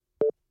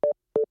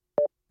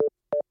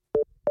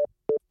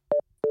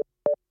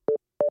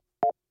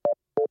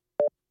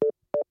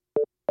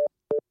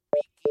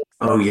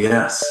Oh,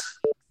 yes.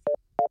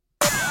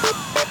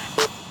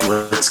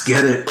 Let's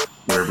get it.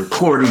 We're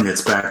recording.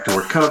 It's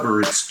Backdoor Cover.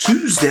 It's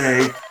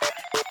Tuesday.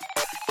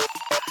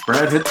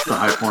 Brad hits the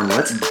high horn.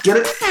 Let's get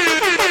it.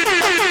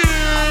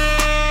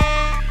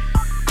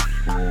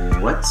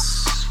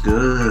 What's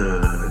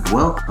good?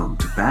 Welcome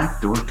to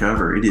Backdoor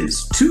Cover. It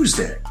is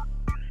Tuesday,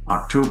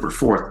 October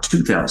 4th,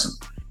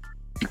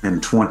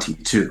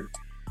 2022.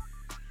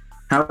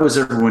 How is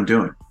everyone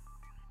doing?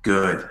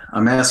 Good.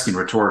 I'm asking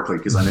rhetorically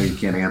because I know you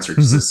can't answer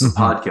because this is a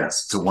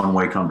podcast. It's a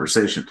one-way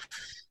conversation.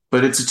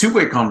 But it's a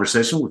two-way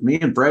conversation with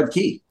me and Brad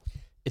Key.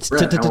 It's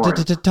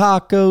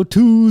Taco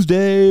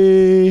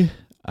Tuesday.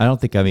 I don't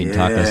think I'm eating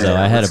tacos though.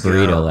 I had a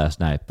burrito last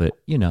night, but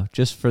you know,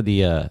 just for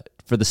the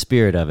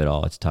spirit of it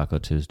all, it's Taco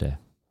Tuesday.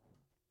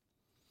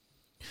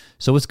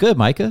 So what's good,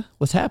 Micah?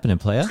 What's happening,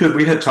 playa? It's good.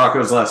 We had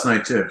tacos last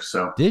night too.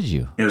 So did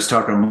you? It was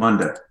Taco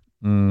Monday.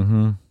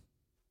 Mm-hmm.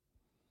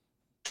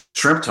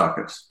 Shrimp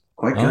tacos.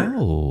 Quite good.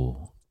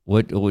 Oh,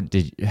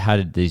 how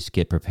did these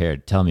get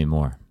prepared? Tell me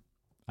more.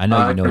 I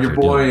know you know what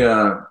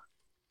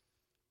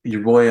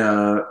your boy.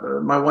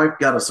 My wife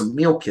got us a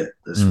meal kit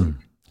this week.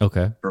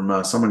 Okay.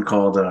 From someone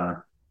called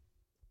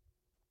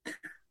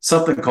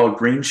something called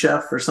Green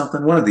Chef or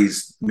something. One of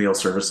these meal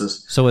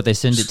services. So what, they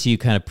send it to you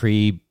kind of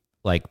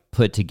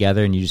put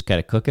together, and you just got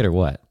to cook it, or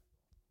what?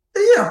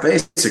 Yeah,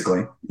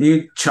 basically.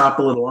 You chop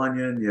a little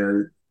onion,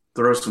 you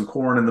throw some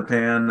corn in the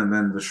pan, and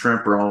then the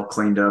shrimp are all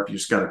cleaned up. You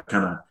just got to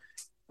kind of.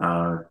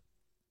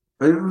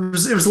 It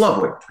was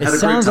lovely. It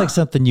sounds like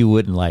something you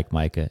wouldn't like,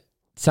 Micah. It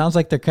sounds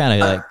like they're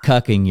kind of like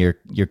cucking your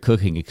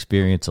cooking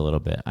experience a little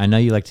bit. I know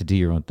you like to do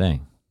your own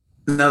thing.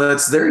 No,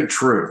 that's very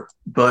true.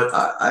 But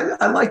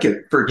I like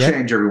it for a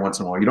change every once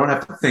in a while. You don't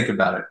have to think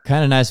about it.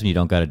 Kind of nice when you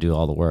don't got to do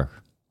all the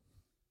work.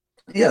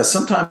 Yeah,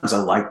 sometimes I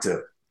like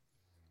to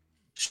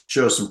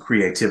show some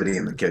creativity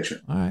in the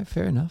kitchen. All right,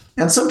 fair enough.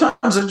 And sometimes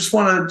I just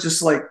want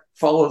to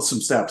follow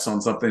some steps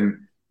on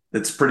something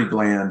that's pretty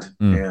bland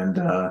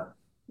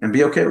and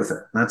be okay with it.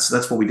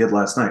 That's what we did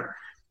last night.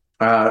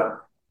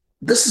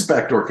 This is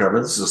Backdoor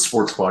Cover. This is a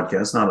sports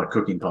podcast, not a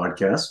cooking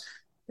podcast.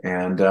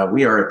 And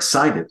we are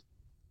excited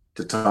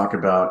to talk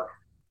about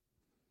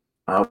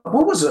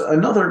what was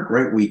another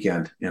great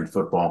weekend in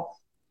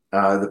football.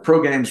 The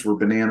pro games were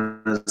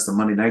bananas. The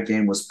Monday night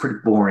game was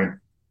pretty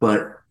boring.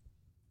 But,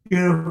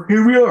 here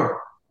we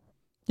are.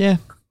 Yeah,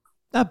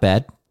 not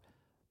bad.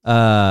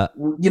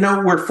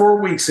 We're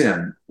 4 weeks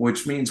in,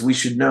 which means we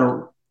should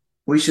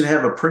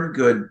have a pretty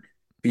good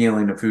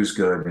feeling of who's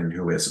good and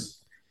who isn't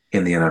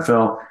in the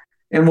NFL.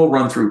 And we'll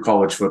run through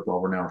college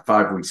football. We're now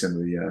 5 weeks into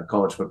the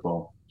college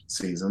football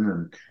season,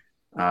 and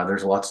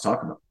there's a lot to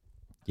talk about.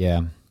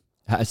 Yeah.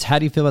 How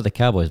do you feel about the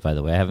Cowboys, by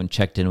the way? I haven't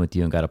checked in with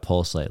you and got a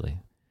pulse lately.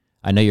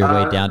 I know you're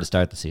way down to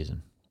start the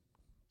season.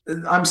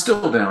 I'm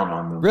still down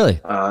on them.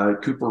 Really?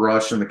 Cooper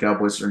Rush and the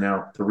Cowboys are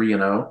now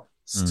 3-0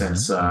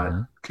 since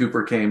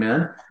Cooper came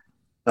in.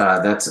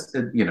 That's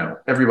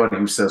everybody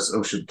who says,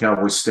 "Oh, should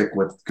Cowboys stick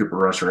with Cooper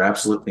Rush?" are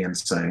absolutely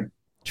insane.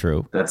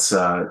 True. That's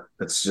dumb.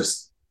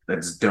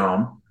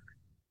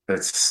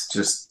 That's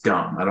just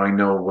dumb. I don't even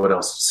know what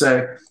else to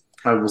say.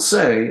 I will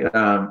say,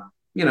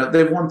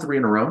 they've won 3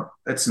 in a row.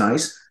 That's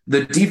nice.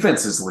 The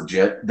defense is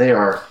legit. They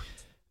are,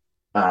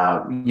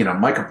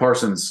 Micah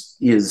Parsons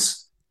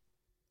is.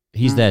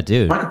 He's that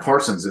dude. Micah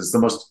Parsons is the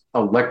most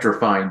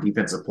electrifying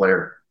defensive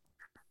player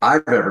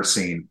I've ever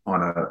seen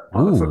on a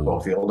football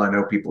field. I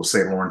know people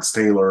say Lawrence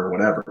Taylor or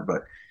whatever,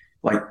 but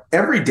like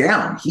every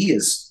down, he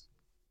is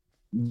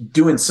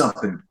doing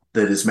something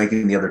that is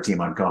making the other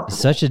team uncomfortable.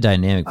 Such a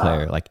dynamic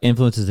player,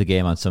 influences the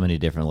game on so many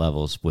different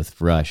levels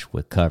with rush,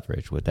 with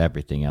coverage, with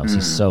everything else.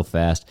 He's so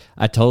fast.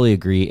 I totally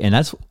agree. And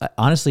that's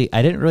honestly,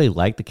 I didn't really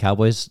like the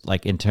Cowboys,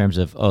 in terms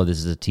of, this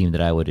is a team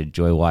that I would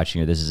enjoy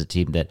watching, or this is a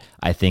team that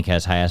I think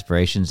has high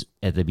aspirations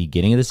at the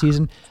beginning of the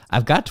season.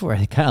 I've got to where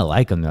I kind of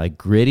like them. They're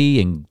gritty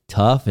and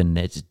tough, and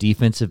it's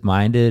defensive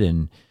minded.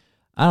 And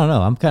I don't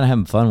know, I'm kind of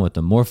having fun with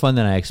them, more fun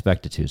than I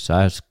expected to. So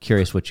I was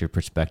curious what your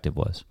perspective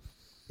was.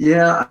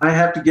 Yeah, I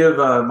have to give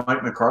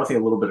Mike McCarthy a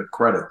little bit of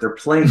credit. They're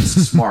playing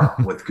smart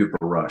with Cooper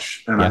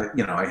Rush. And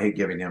I hate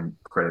giving him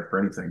credit for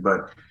anything,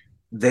 but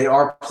they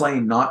are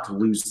playing not to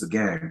lose the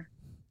game,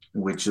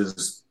 which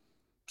is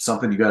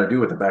something you got to do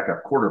with a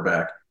backup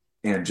quarterback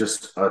and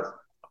just a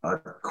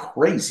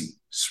crazy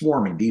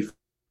swarming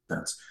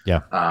defense. Yeah.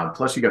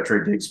 Plus you got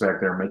Trey Diggs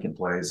back there making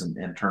plays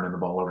and turning the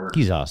ball over.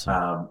 He's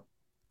awesome.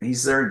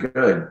 He's very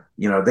good.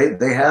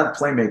 They have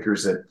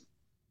playmakers at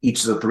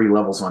each of the 3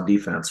 levels on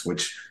defense,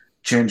 which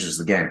changes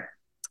the game.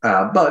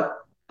 But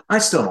I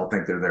still don't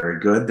think they're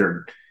very good.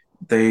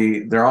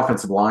 Their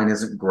offensive line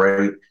isn't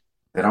great.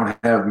 They don't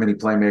have many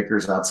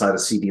playmakers outside of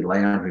CeeDee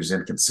Lamb, who's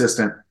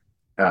inconsistent.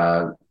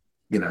 The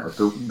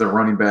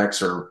running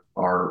backs are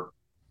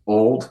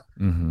old.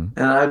 Mm-hmm.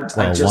 And I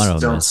just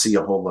don't see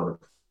a whole lot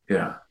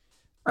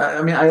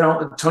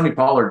of Tony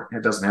Pollard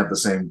doesn't have the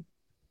same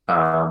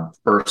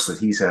burst that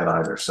he's had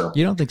either. So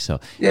you don't think so?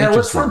 Yeah,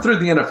 let's run through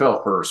the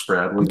NFL first,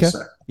 Brad. What do you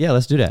say? Yeah,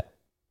 let's do that.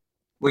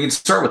 We can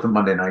start with the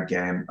Monday night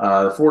game.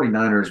 The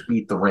 49ers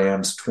beat the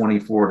Rams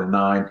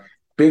 24-9.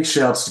 big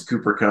shouts to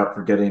Cooper Kupp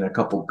for getting a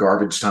couple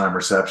garbage time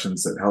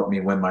receptions that helped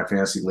me win my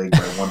fantasy league by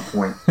 1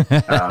 point.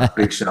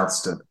 Big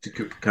shouts to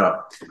Cooper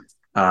Kupp.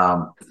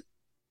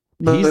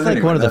 He's like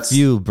anyway, one of the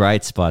few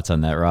bright spots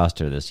on that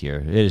roster this year.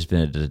 It has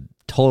been a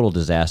total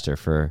disaster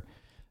for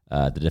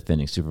the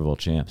defending Super Bowl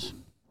champs.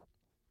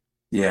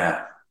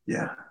 Yeah,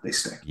 they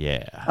stink.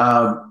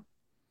 Yeah.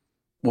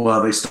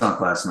 Well, they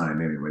stunk last night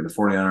anyway. The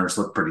 49ers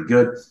look pretty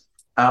good.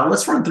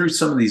 Let's run through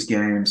some of these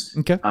games.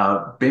 Okay.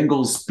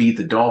 Bengals beat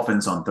the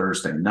Dolphins on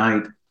Thursday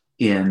night.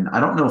 I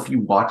don't know if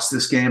you watched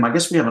this game. I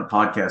guess we haven't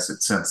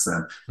podcasted since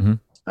then.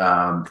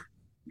 Mm-hmm.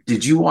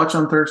 Did you watch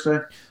on Thursday?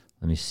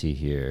 Let me see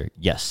here.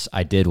 Yes,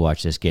 I did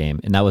watch this game,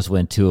 and that was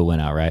when Tua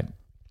went out, right?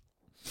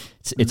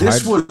 It's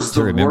this hard was to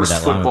the remember worst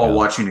that long football ago.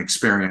 watching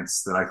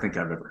experience that I think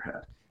I've ever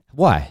had.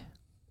 Why?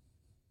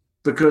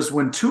 Because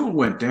when Tua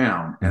went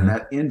down and Mm-hmm.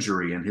 that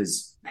injury and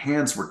his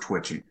hands were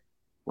twitching,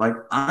 like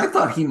I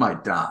thought he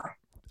might die.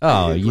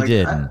 Oh, you Like,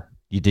 didn't.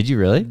 Did you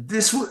really?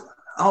 This was.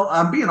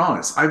 I'm being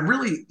honest.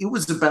 It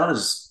was about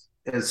as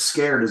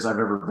scared as I've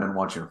ever been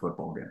watching a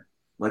football game.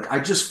 Like I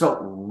just felt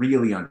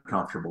really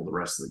uncomfortable the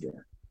rest of the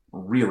game.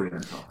 Really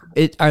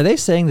uncomfortable. Are they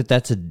saying that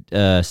that's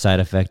a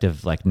side effect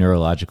of like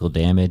neurological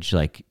damage?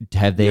 Like,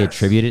 have they Yes.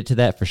 attributed it to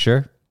that for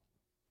sure?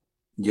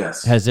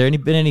 Yes. Has there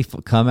been any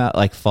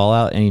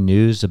fallout, any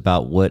news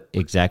about what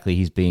exactly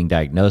he's being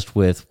diagnosed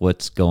with?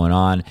 What's going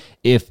on?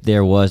 If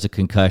there was a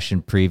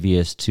concussion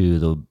previous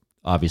to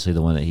obviously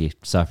the one that he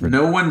suffered.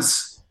 No one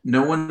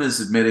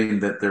is admitting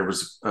that there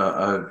was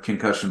a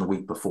concussion the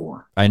week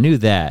before. I knew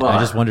that. But- I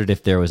just wondered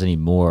if there was any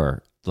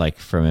more, like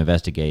from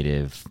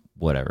investigative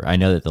whatever. I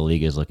know that the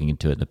league is looking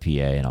into it, in the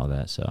PA and all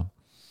that. So,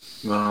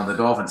 Well, the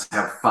Dolphins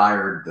have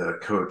fired the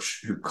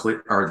coach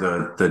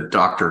the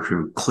doctor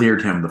who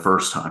cleared him the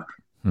first time.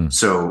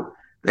 So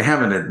they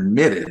haven't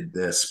admitted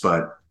this,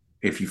 but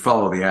if you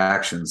follow the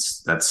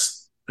actions,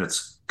 that's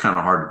kind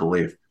of hard to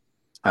believe.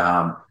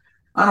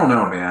 I don't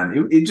know,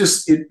 man.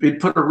 It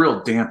put a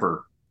real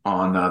damper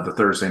on the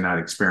Thursday night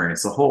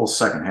experience. The whole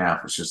second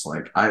half was just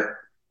like I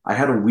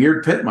had a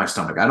weird pit in my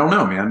stomach. I don't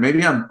know, man.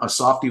 Maybe I'm a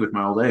softie with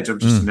my old age. I've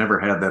just never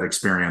had that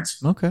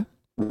experience okay.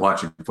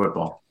 watching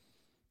football.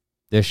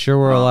 There sure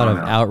were a lot of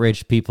no.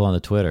 outraged people on the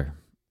Twitter.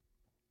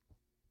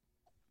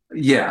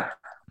 Yeah,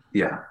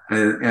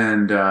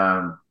 and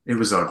it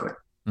was ugly.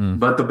 Mm.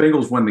 But the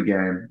Bengals win the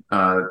game.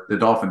 The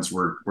Dolphins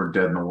were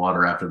dead in the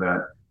water after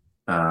that.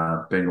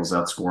 Bengals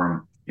outscore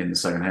them in the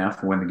second half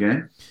to win the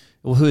game.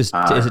 Well, is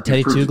it Teddy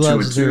improved to Two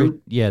Gloves? 2-2.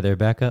 Yeah, they're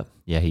back up.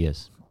 Yeah, he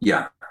is.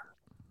 Yeah,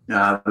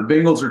 the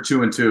Bengals are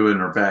 2-2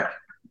 and are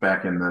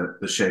back in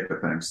the shape of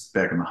things,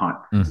 back in the hunt.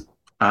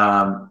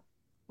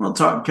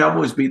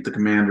 Cowboys beat the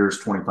Commanders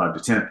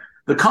 25-10.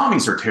 The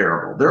Commies are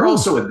terrible. They're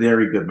also a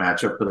very good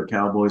matchup for the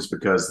Cowboys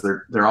because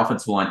their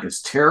offensive line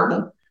is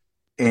terrible,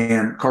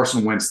 and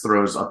Carson Wentz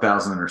throws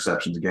 1,000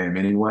 interceptions a game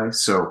anyway.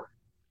 So,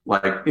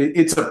 like,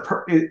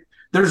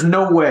 there's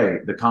no way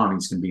the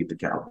Commies can beat the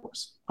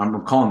Cowboys.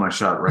 I'm calling my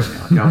shot right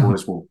now.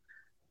 Cowboys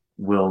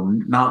will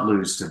not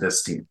lose to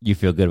this team. You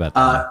feel good about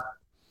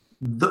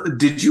that?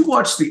 Did you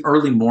watch the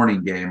early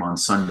morning game on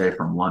Sunday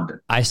from London?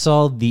 I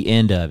saw the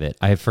end of it.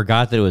 I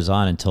forgot that it was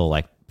on until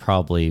like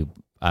probably,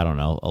 I don't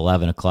know,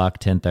 11 o'clock,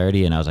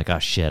 10:30. And I was like, oh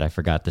shit, I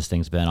forgot this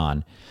thing's been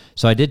on.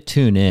 So I did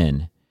tune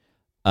in.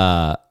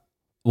 What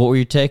were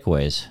your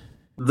takeaways?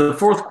 The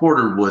fourth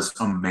quarter was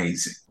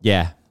amazing.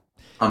 Yeah.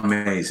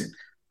 Amazing.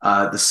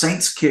 The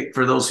Saints kick,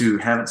 for those who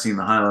haven't seen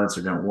the highlights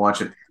or don't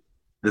watch it,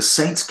 the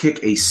Saints kick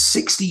a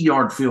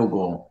 60-yard field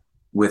goal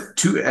with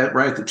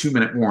right at the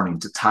 2-minute warning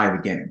to tie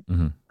the game.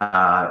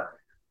 Mm-hmm.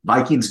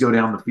 Vikings go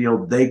down the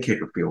field. They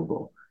kick a field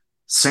goal.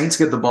 Saints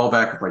get the ball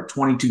back with like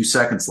 22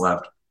 seconds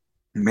left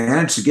and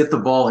manage to get the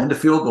ball into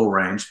field goal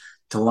range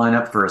to line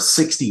up for a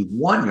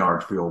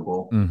 61-yard field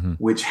goal,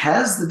 which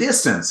has the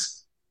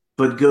distance,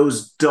 but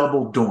goes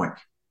double doink.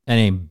 I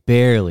mean,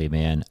 barely,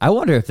 man. I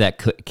wonder if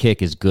that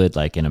kick is good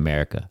like in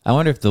America. I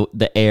wonder if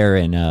the air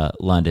in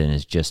London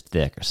is just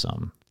thick or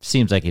something.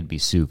 Seems like it'd be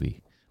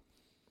soupy.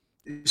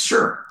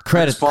 Sure.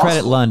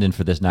 Credit London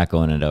for this not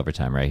going into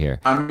overtime right here.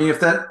 I mean, if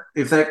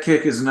that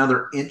kick is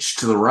another inch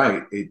to the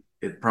right,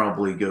 it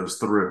probably goes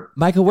through.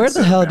 Michael, where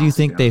the hell do you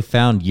think they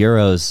found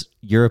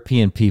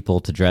European people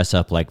to dress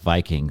up like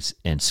Vikings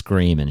and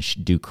scream and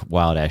do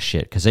wild ass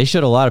shit? Because they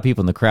showed a lot of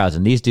people in the crowds,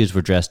 and these dudes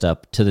were dressed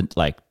up to the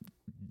like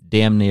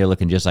damn near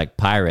looking just like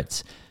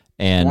pirates.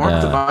 And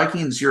aren't the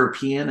Vikings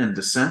European in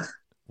descent?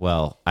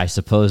 Well, I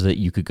suppose that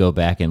you could go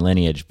back in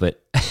lineage,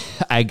 but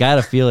I got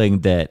a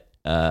feeling that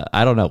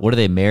I don't know. What are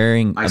they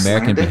marrying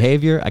American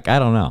behavior? Like I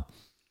don't know.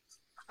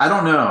 I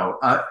don't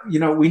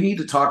know. We need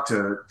to talk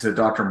to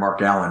Dr.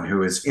 Mark Allen,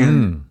 who is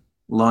in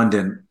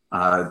London,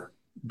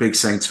 big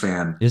Saints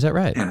fan. Is that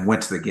right? And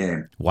went to the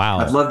game. Wow.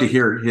 I'd love to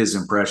hear his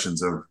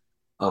impressions of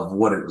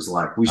what it was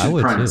like. We should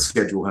try and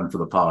schedule him for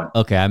the pod.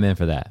 Okay, I'm in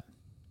for that.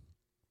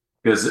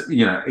 Because,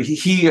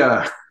 he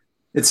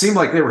it seemed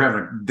like they were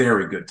having a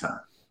very good time.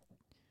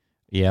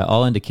 Yeah,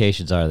 all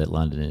indications are that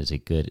London is a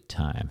good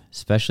time,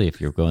 especially if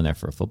you're going there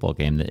for a football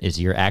game that is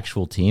your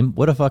actual team.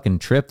 What a fucking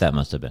trip that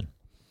must have been.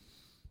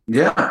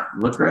 Yeah,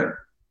 look great.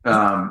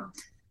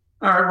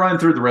 All right, running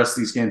through the rest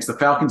of these games. The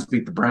Falcons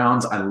beat the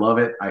Browns. I love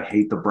it. I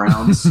hate the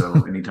Browns,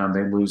 so anytime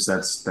they lose,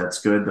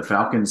 that's good. The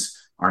Falcons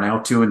are now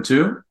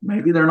 2-2.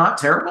 Maybe they're not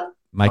terrible. I don't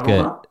Micah,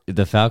 know.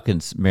 the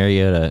Falcons,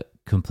 Mariota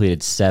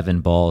completed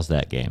 7 balls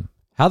that game.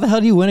 How the hell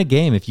do you win a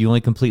game if you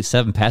only complete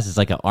 7 passes? It's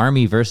like an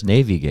Army versus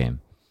Navy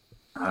game.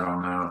 I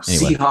don't know.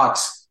 Anyway,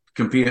 Seahawks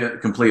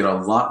complete a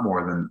lot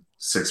more than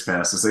 6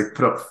 passes. They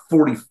put up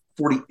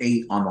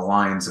 48 on the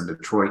Lions in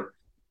Detroit.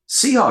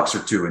 Seahawks are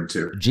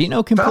 2-2.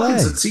 Gino can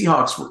Falcons play. and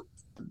Seahawks were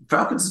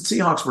Falcons and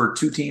Seahawks were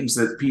two teams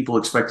that people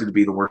expected to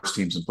be the worst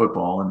teams in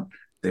football, and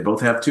they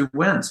both have 2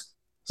 wins.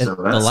 So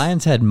The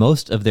Lions had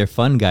most of their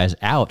fun guys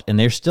out, and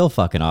they're still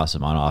fucking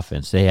awesome on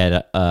offense. They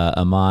had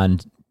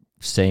Amon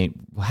St.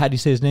 How do you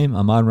say his name?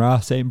 Amon Ra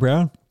St.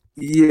 Brown?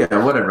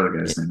 yeah, whatever the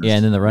guy's name is. Yeah,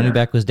 and then the running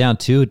back was down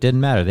too. It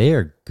didn't matter. They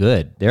are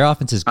good. Their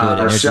offense is good, and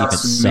their defense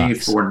Shouts to me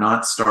sucks. for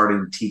not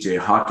starting T.J.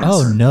 Hawkinson.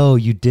 Oh, no,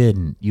 you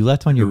didn't. You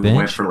left on your who went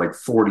bench? for like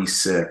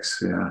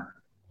 46. Yeah.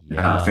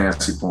 Yeah.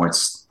 Fantasy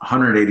points,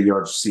 180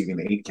 yards receiving,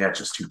 8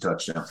 catches, 2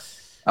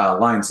 touchdowns.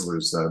 Lions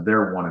lose though;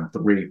 they're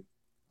 1-3.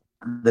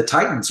 The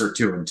Titans are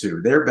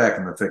 2-2. They're back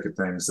in the thick of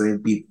things. They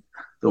beat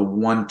the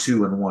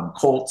 1-2-1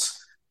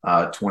 Colts,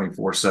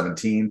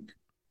 24-17. The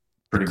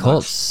Pretty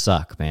Colts much.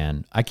 suck,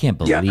 man. I can't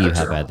Yeah, believe they're how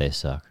terrible. bad they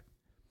suck.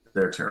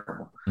 They're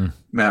terrible. Mm.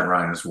 Matt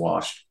Ryan is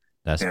washed,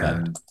 That's bad.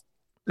 and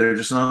they're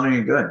just not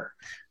any good.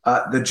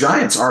 The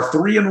Giants are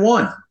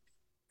 3-1,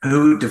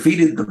 who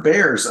defeated the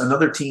Bears,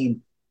 another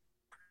team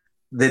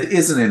that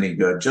isn't any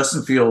good.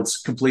 Justin Fields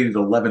completed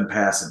 11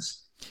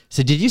 passes.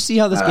 So did you see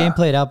how this game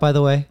played out, by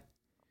the way?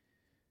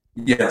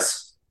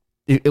 Yes.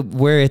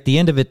 Where at the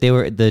end of it,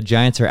 the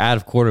Giants are out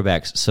of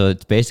quarterbacks, so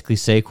it's basically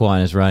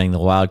Saquon is running the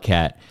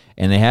Wildcat,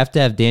 and they have to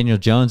have Daniel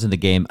Jones in the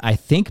game. I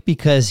think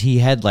because they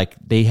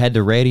had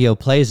the radio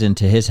plays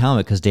into his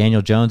helmet because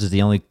Daniel Jones is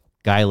the only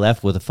guy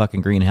left with a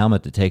fucking green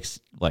helmet that takes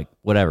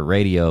whatever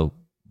radio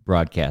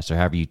broadcast or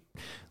however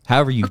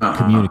you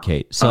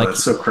communicate. So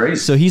that's so crazy.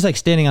 So he's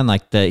standing on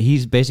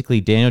he's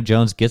basically Daniel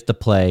Jones gets the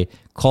play,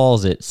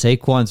 calls it.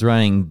 Saquon's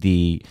running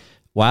the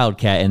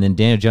Wildcat, and then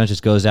Daniel Jones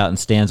just goes out and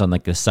stands on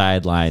the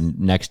sideline,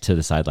 next to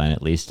the sideline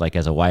at least,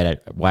 as a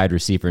wide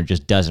receiver, and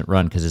just doesn't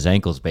run because his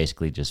ankle's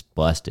basically just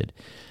busted.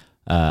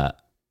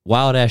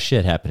 Wild ass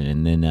shit happening,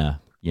 and then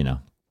the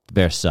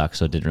Bears suck,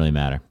 so it didn't really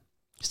matter.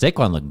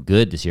 Saquon looked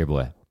good this year,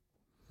 boy.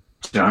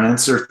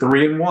 Giants are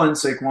 3-1.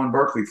 Saquon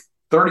Barkley,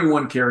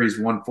 31 carries,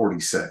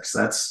 146.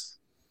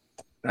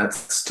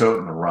 That's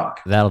toting the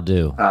rock. That'll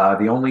do.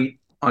 The only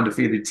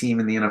undefeated team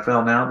in the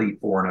NFL now, the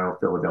 4-0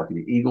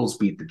 Philadelphia Eagles,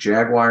 beat the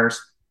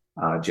Jaguars.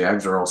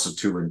 Jags are also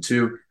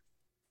 2-2.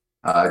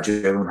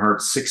 Jalen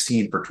Hurts,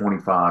 16 for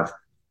 25.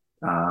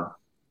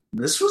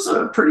 This was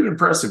a pretty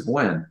impressive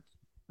win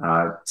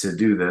to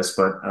do this,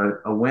 but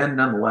a win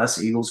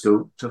nonetheless. Eagles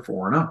go to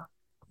 4-0.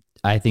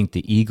 I think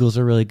the Eagles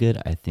are really good.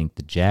 I think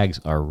the Jags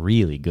are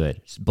really good.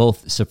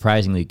 Both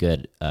surprisingly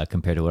good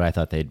compared to what I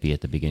thought they'd be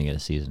at the beginning of the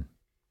season.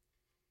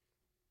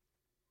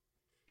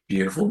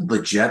 Beautiful.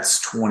 The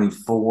Jets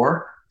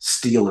 24,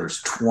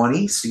 Steelers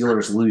 20.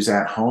 Steelers lose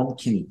at home.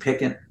 Kenny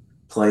Pickett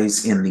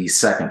plays in the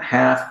second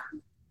half.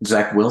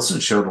 Zach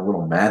Wilson showed a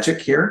little magic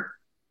here.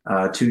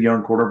 2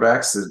 young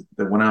quarterbacks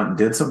that went out and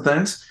did some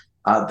things.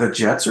 The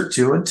Jets are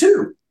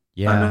 2-2.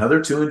 Yeah.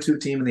 Another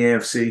 2-2 team in the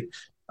AFC.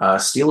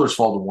 Steelers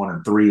fall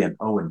to 1-3 and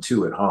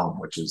 0-2 at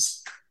home, which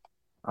is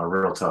a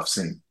real tough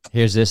scene.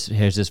 Here's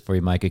this for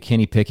you, Micah.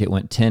 Kenny Pickett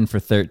went 10 for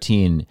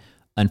 13.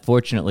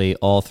 Unfortunately,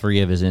 all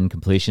 3 of his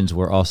incompletions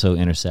were also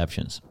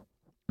interceptions.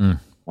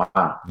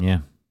 Wow.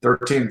 Yeah.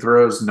 13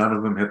 throws, none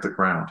of them hit the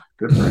ground.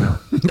 Good for him.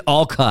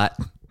 All caught.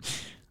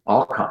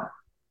 All caught.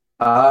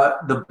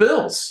 The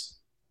Bills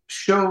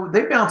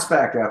they bounced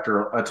back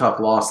after a tough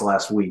loss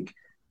last week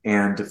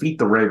and defeat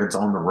the Ravens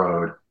on the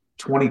road,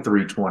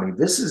 23-20.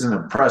 This is an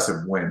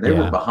impressive win. They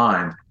were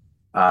behind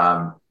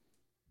by,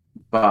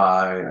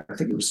 I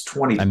think it was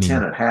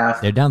 20-10 at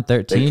half. They're down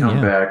 13. They come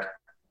back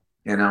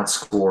and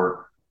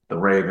outscore the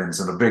Ravens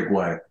in a big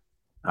way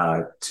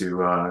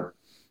to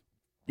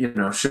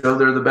show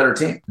they're the better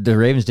team. The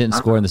Ravens didn't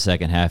score in the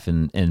second half,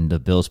 and the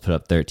Bills put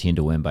up 13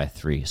 to win by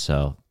 3.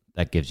 So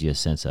that gives you a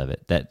sense of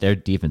it. That their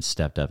defense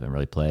stepped up and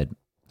really played.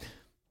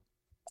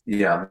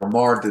 Yeah,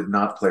 Lamar did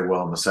not play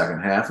well in the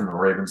second half, and the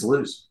Ravens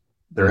lose.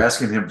 They're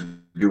asking him to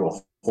do a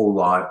whole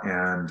lot,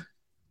 and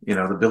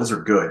the Bills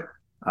are good.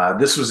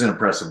 This was an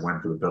impressive win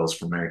for the Bills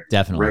for me.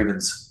 Definitely.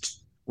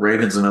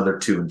 Ravens, another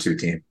 2-2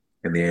 team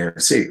in the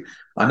AFC.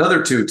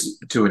 Another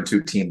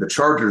 2-2 team. The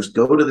Chargers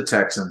go to the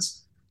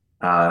Texans.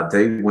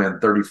 They win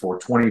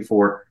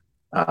 34-24.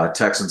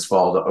 Texans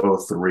fall to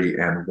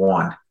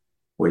 0-3-1,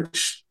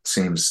 which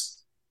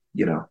seems,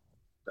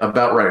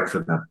 about right for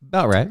them.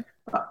 About right.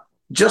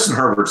 Justin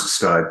Herbert's a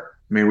stud.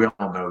 I mean, we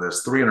all know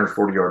this.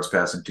 340 yards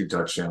passing, 2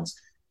 touchdowns.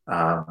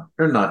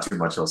 There's not too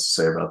much else to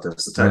say about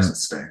this. The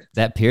Texans stink.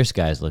 That Pierce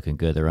guy is looking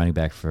good. The running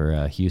back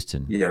for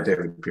Houston. Yeah,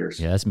 David Pierce.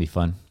 Yeah, that's going to be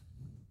fun.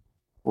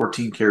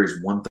 14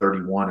 carries,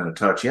 131 and a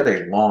touch. He had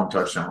a long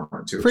touchdown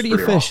run, too. Pretty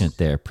efficient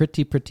awesome. there.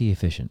 Pretty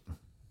efficient.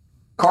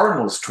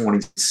 Cardinals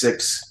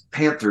 26,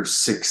 Panthers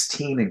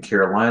 16 in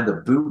Carolina. The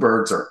Boo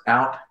Birds are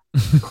out.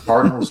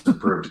 Cardinals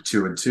improved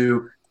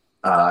to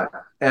 2-2.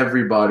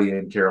 Everybody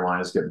in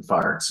Carolina is getting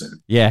fired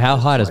soon. Yeah, how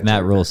hot is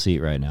Matt Rule's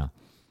seat right now?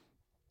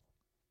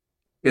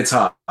 It's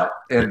hot,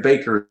 and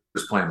Baker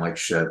is playing like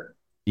shit.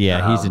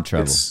 Yeah, he's in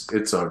trouble.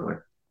 It's ugly.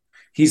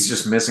 He's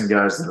just missing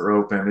guys that are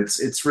open.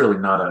 It's really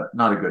not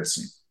a good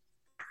scene.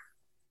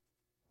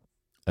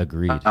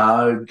 Agreed.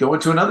 Going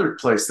to another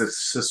place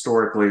that's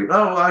historically.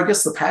 Oh, I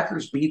guess the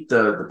Packers beat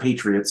the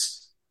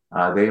Patriots.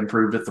 They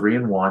improved to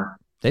 3-1.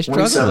 They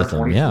struggled with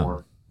them. Yeah.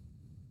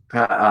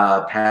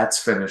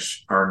 Pats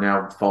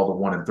now fall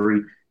to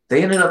 1-3.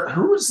 They ended up.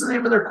 Who was the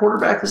name of their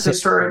quarterback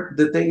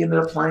that they ended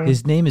up playing?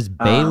 His name is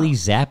Bailey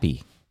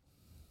Zappi.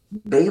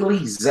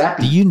 Bailey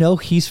Zappi. Do you know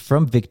he's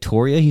from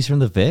Victoria? He's from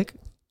the Vic?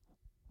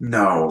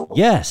 No.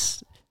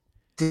 Yes.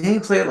 Did he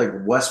play at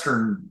like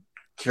Western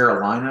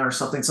Carolina or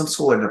something? Some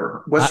school I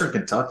never. Western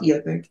Kentucky,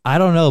 I think. I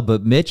don't know,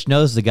 but Mitch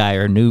knows the guy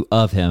or knew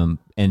of him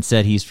and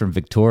said he's from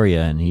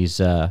Victoria and he's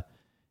a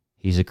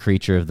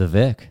creature of the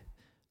Vic.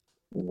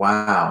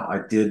 Wow, I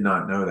did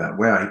not know that.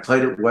 Wow, he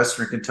played at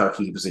Western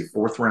Kentucky. He was a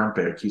 4th-round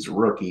pick. He's a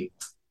rookie.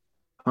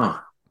 Huh.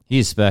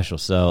 He's special.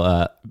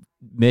 So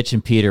Mitch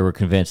and Peter were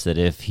convinced that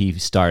if he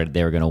started,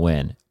 they were going to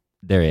win.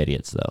 They're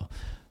idiots, though.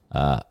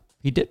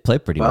 He did play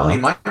pretty well. He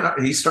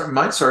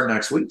might start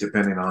next week,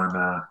 depending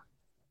on.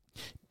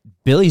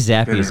 Billy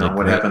Zappi is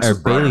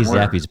Bailey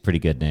Zappi's a pretty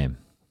good name.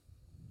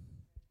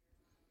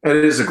 It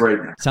is a great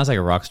name. Sounds like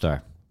a rock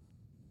star.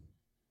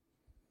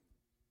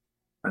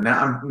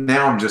 Now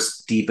I'm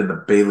just deep in the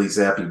Bailey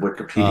Zappi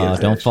Wikipedia.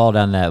 Don't fall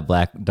down that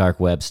dark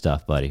web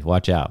stuff, buddy.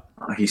 Watch out.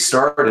 He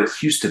started at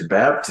Houston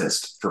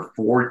Baptist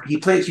He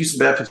played at Houston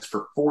Baptist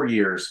for 4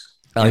 years.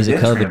 Oh, he's a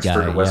COVID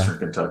guy. To Western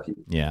Kentucky.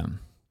 Yeah.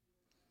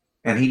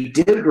 And he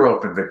did grow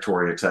up in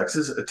Victoria,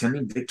 Texas,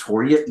 attending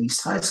Victoria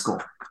East High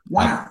School.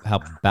 Wow. How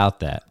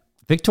about that?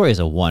 Victoria is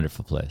a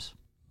wonderful place.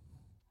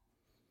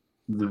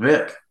 The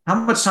Vic. How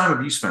much time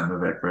have you spent in the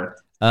Vic, Brett?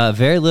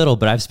 Very little,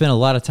 but I've spent a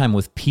lot of time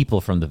with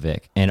people from the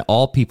Vic, and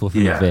all people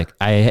from the Vic,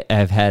 I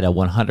have had a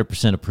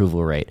 100%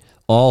 approval rate.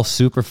 All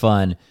super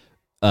fun,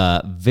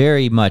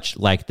 very much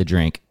like the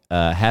drink.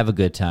 Have a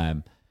good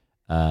time,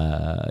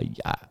 and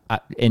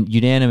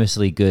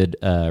unanimously good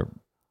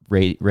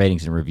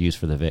ratings and reviews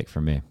for the Vic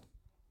for me.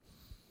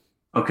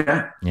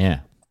 Okay. Yeah.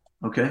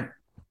 Okay.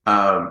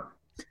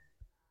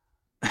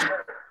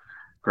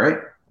 Great.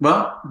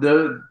 Well,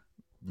 the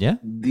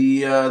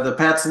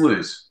Pats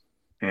lose.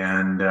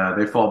 And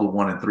they fall to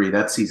 1-3.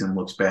 That season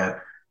looks bad.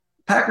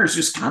 Packers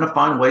just kind of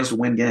find ways to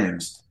win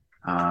games,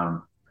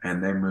 and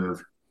they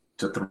move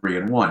to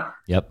 3-1.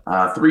 Yep.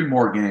 3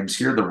 more games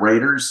here. The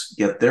Raiders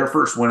get their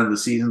first win of the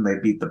season. They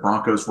beat the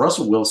Broncos.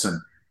 Russell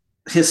Wilson,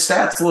 his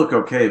stats look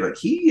okay, but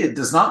he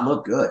does not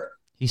look good.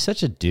 He's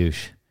such a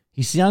douche.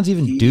 He sounds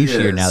even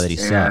douchier now that he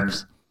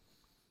sucks.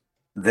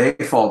 They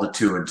fall to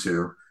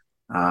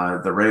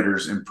 2-2. The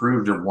Raiders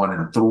improved to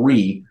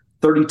 1-3,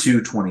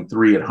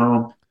 32-23 at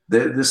home.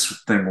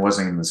 This thing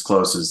wasn't even as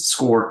close as the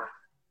score.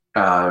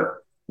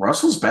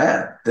 Russell's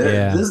bad.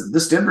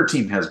 This Denver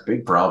team has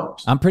big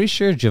problems. I'm pretty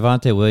sure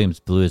Javonte Williams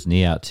blew his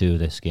knee out too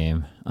this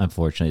game.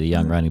 Unfortunately, the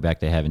young running back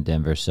they have in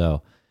Denver.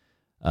 So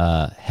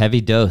heavy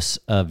dose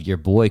of your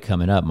boy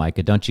coming up,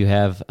 Micah. Don't you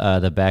have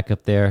the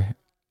backup there?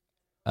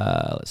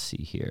 Let's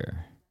see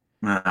here.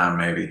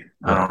 Maybe.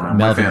 I don't know.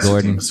 Melvin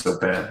Gordon. Team is so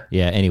bad.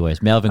 Yeah,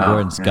 anyways, Melvin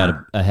Gordon's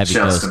got a heavy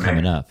dose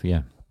coming up.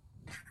 Yeah.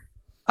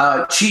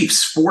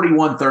 Chiefs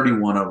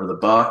 41-31 over the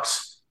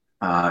Bucs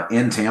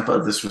in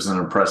Tampa. This was an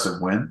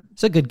impressive win.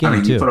 It's a good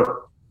game too.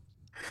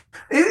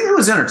 It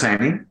was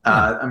entertaining.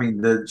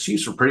 The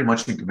Chiefs were pretty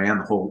much in command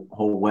the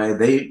whole way.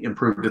 They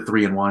improved to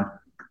 3-1.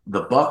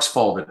 The Bucs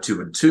fall to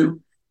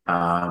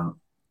 2-2.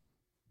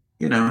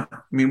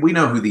 We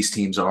know who these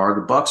teams are.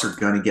 The Bucs are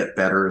going to get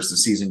better as the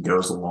season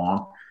goes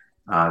along.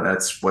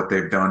 That's what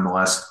they've done the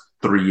last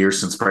 3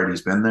 years since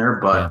Brady's been there.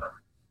 But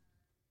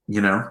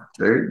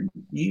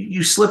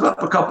you slip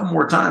up a couple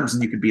more times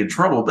and you could be in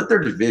trouble. But their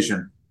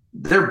division,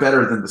 they're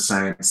better than the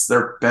Saints.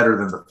 They're better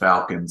than the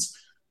Falcons,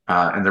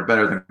 and they're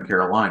better than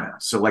Carolina.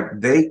 So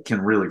they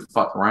can really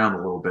fuck around a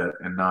little bit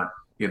and not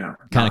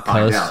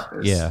find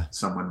out, as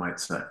someone might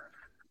say.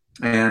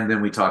 And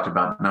then we talked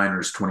about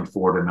Niners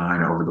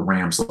 24-9 over the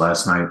Rams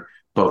last night.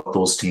 Both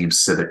those teams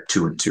sit at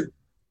 2-2.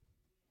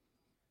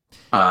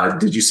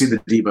 Did you see the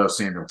Deebo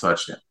Samuel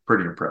touchdown?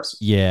 Pretty impressive.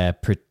 Yeah,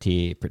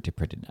 pretty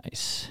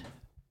nice.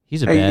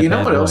 He's a bad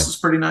what boy. else is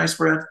pretty nice,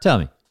 Brad? Tell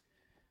me.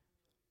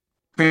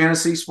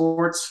 Fantasy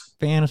sports.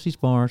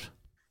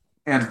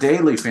 And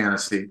daily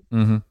fantasy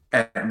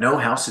at No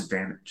House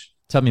Advantage.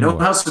 Tell me more. No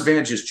House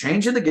Advantage is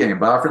changing the game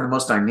by offering the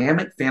most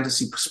dynamic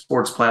fantasy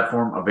sports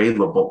platform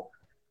available.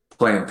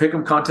 Playing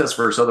pick'em contests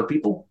versus other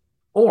people,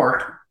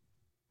 or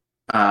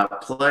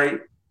play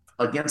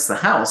against the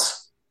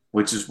house,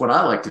 which is what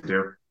I like to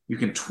do. You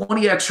can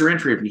 20x your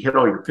entry if you hit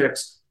all your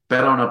picks.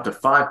 Bet on up to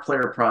 5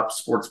 player prop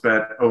sports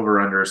bet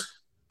over-unders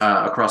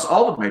across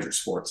all the major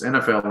sports: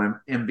 NFL,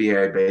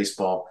 NBA,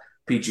 baseball,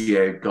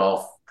 PGA,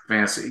 golf,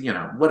 fantasy,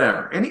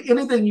 whatever.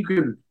 Anything you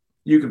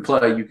can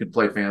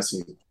play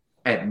fantasy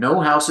at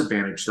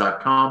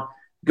nohouseadvantage.com.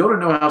 Go to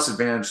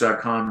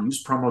nohouseadvantage.com,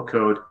 use promo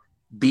code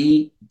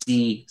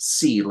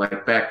BDC,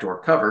 like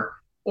backdoor cover,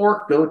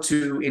 or go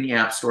to any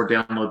app store,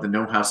 download the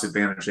No House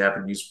Advantage app,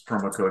 and use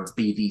promo code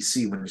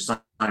BDC when you sign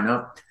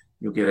up.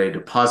 You'll get a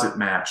deposit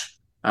match.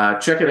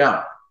 Check it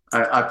out.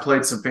 I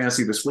played some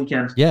fantasy this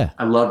weekend. Yeah.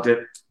 I loved it.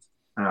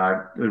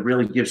 It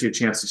really gives you a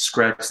chance to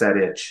scratch that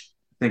itch.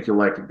 I think you'll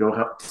like it. Go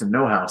to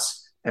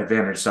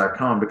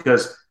nohouseadvantage.com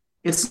because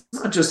it's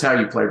not just how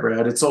you play,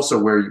 Brad. It's also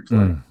where you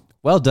play.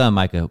 Well done,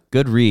 Micah.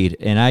 Good read.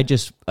 And I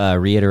just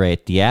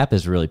reiterate, the app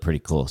is really pretty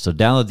cool. So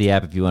download the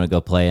app if you want to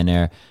go play in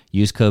there.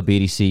 Use code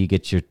BDC. You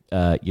get your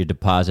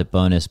deposit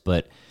bonus.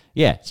 But,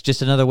 yeah, it's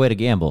just another way to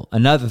gamble.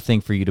 Another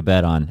thing for you to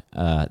bet on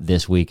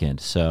this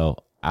weekend. So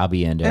I'll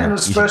be in there. And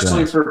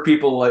especially for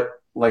people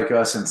like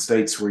us in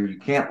states where you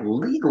can't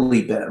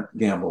legally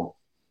gamble,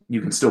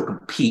 you can still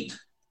compete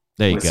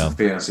with some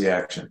fantasy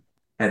action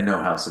at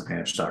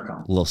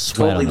nohouseadvantage.com. A little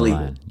sweat on the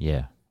line.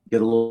 Yeah.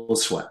 Get a little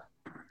sweat.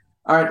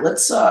 All right,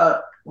 let's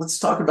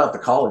talk about the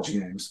college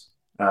games.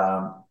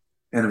 An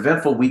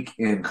eventful week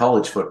in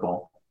college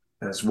football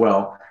as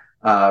well.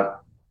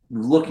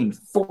 Looking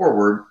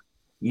forward,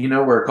 you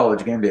know where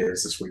college game day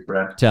is this week,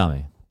 Brad? Tell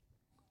me.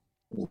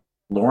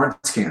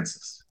 Lawrence,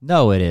 Kansas.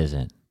 No, it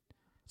isn't.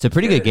 It's a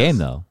pretty good game,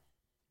 though.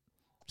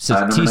 So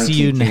number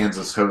TCU, 19,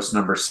 Kansas hosts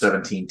number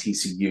 17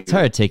 TCU. It's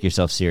hard to take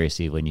yourself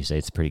seriously when you say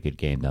it's a pretty good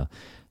game, though.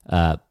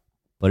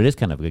 But it is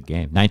kind of a good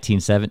game.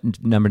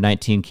 Number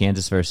 19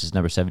 Kansas versus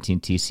number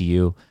 17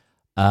 TCU.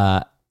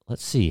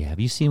 Let's see.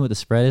 Have you seen what the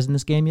spread is in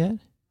this game yet? I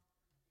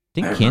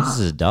think Kansas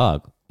is a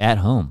dog at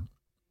home.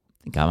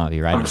 I think I might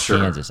be right with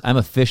Kansas. I'm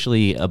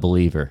officially a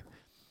believer.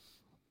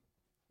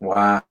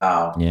 Wow.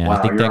 Yeah, wow.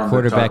 I think that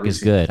quarterback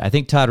is good. I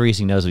think Todd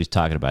Reesing knows what he's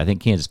talking about. I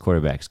think Kansas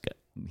quarterback's good.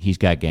 He's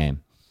got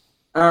game.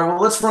 All right,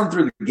 well, let's run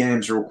through the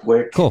games real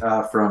quick. Cool.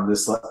 From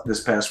this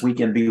past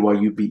weekend.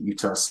 BYU beat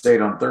Utah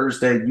State on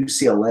Thursday.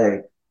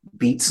 UCLA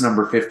beats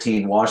number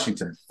 15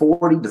 Washington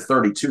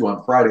 40-32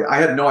 on Friday. I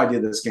had no idea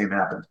this game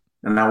happened,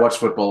 and I watched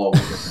football all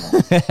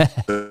weekend.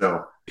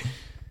 So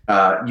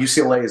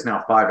UCLA is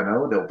now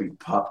 5-0. They'll be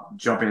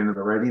jumping into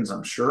the ratings,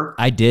 I'm sure.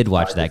 I did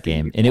watch that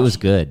game, and it was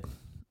good.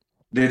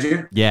 Did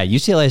you? Yeah,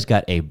 UCLA's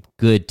got a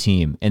good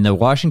team. And the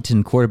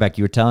Washington quarterback,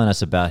 you were telling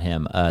us about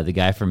him, the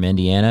guy from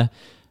Indiana,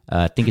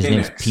 I think his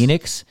name's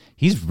Penix.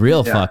 He's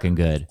real fucking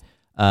good.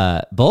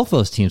 Both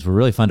those teams were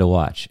really fun to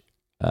watch.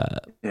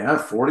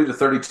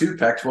 40-32,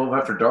 Pac-12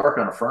 after dark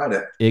on a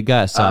Friday. It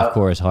got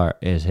softcore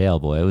as hell,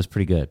 boy. It was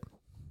pretty good.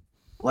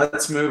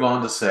 Let's move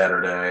on to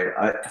Saturday.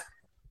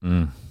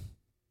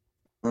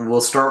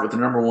 We'll start with the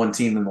number 1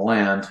 team in the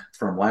land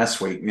from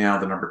last week. Now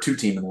the number 2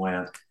 team in the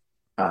land.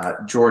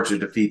 Georgia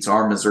defeats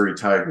our Missouri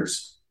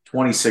Tigers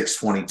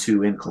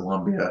 26-22 in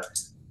Columbia.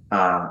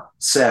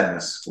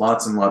 Sadness,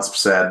 lots and lots of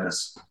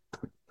sadness.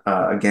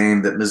 A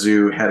game that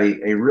Mizzou had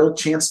a real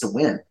chance to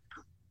win.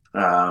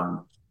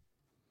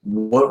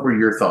 What were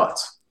your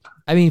thoughts?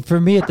 I mean, for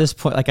me at this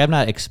point, like, I'm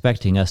not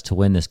expecting us to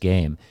win this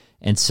game.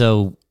 And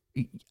so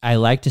I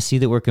like to see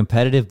that we're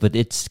competitive, but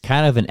it's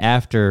kind of an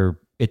after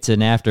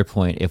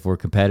point if we're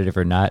competitive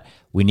or not.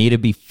 We need to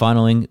be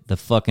funneling the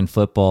fucking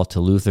football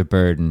to Luther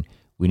Burden.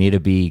 We need to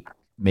be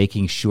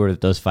making sure that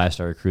those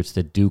 5-star recruits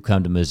that do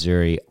come to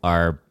Missouri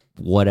are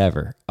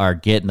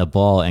getting the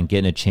ball and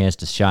getting a chance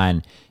to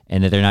shine,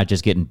 and that they're not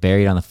just getting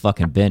buried on the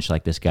fucking bench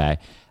like this guy.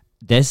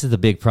 This is the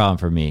big problem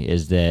for me,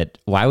 is that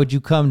why would you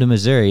come to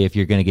Missouri if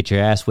you're going to get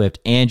your ass whipped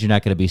and you're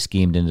not going to be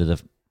schemed into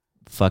the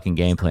fucking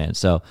game plan?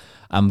 So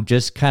I'm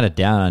just kind of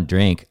down on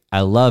Drink.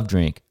 I love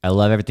Drink. I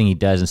love everything he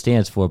does and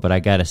stands for, but I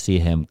got to see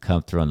him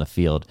come through on the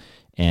field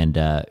and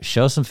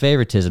show some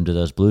favoritism to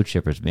those blue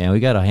chippers, man.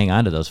 We got to hang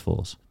on to those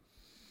fools.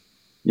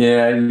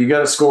 Yeah, you got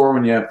to score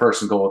when you have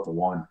first and goal at the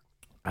 1.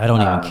 I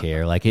don't even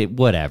care. Like,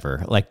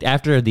 whatever. Like,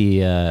 after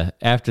the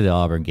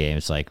Auburn game,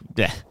 it's like,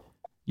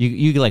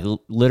 you like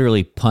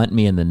literally punt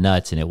me in the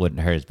nuts and it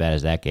wouldn't hurt as bad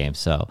as that game.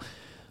 So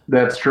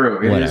that's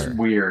true. It is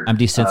weird. I'm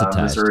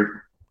desensitized.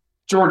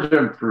 Georgia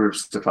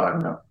improves to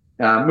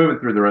 5-0. Moving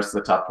through the rest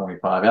of the top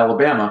 25,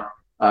 Alabama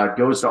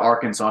goes to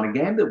Arkansas in a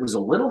game that was a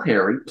little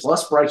hairy.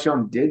 Plus, Bryce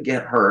Young did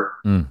get hurt,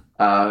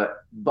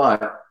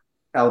 but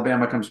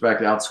Alabama comes back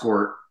to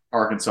outscore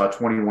Arkansas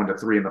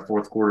 21-3 in the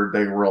fourth quarter.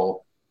 They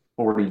roll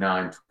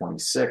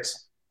 49-26.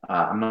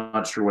 I'm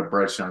not sure what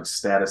Bryce Young's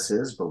status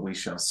is, but we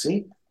shall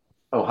see.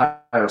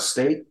 Ohio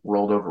State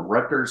rolled over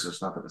Rutgers.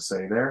 There's nothing to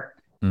say there.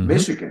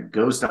 Michigan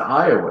goes to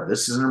Iowa.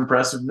 This is an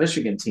impressive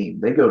Michigan team.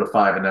 They go to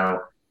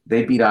 5-0.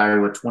 They beat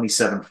Iowa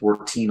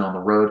 27-14 on the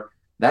road.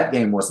 That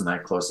game wasn't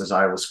that close, as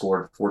Iowa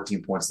scored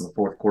 14 points in the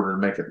fourth quarter to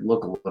make it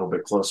look a little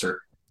bit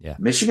closer. Yeah,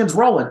 Michigan's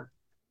rolling.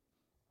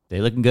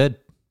 They looking good.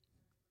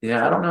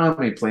 Yeah, I don't know how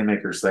many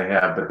playmakers they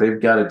have, but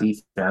they've got a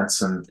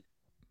defense, and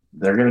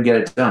they're going to get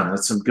it done.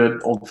 That's some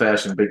good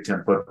old-fashioned Big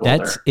Ten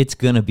football. It's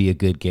going to be a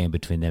good game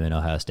between them and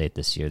Ohio State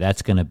this year.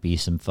 That's going to be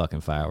some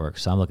fucking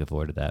fireworks. So I'm looking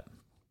forward to that.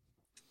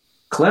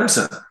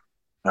 Clemson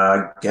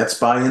gets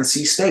by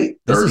NC State.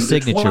 This is a 30 to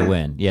signature 20.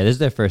 win. Yeah, this is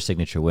their first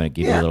signature win. It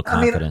gives you a little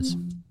confidence.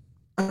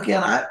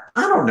 Again, I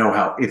don't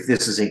know if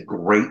this is a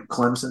great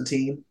Clemson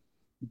team,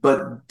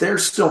 but they're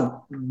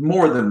still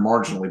more than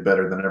marginally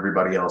better than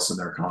everybody else in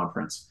their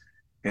conference.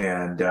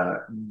 And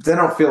they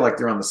don't feel like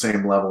they're on the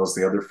same level as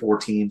the other four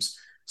teams.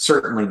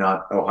 Certainly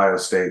not Ohio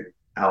State,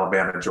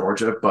 Alabama,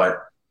 Georgia, but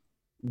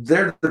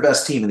they're the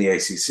best team in the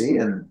ACC,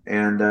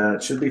 and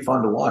it should be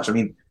fun to watch. I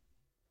mean,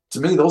 to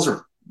me,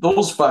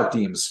 those five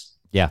teams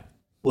Yeah,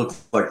 look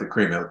like the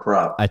cream of the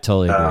crop. I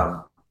totally agree.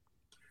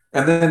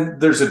 And then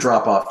there's a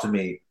drop off to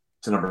me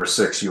to number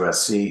 6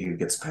 USC, who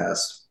gets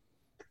past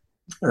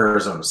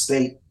Arizona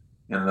State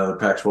in another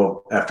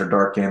Pac-12 after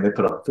dark game. They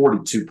put up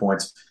 42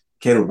 points.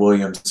 Caleb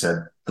Williams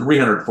had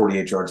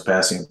 348 yards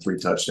passing and 3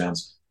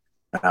 touchdowns.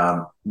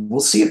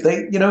 We'll see if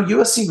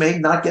USC may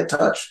not get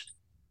touched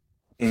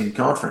in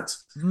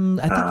conference.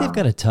 I think they've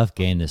got a tough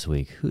game this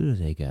week. Who do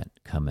they got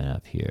coming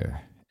up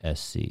here?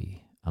 SC.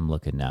 I'm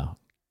looking now.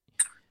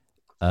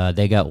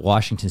 They got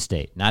Washington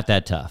State. Not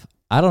that tough.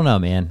 I don't know,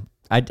 man.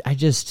 I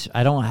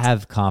don't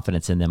have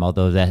confidence in them.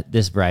 Although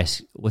this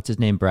Bryce, what's his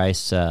name?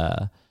 Bryce,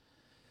 the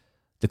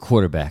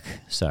quarterback.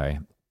 Sorry,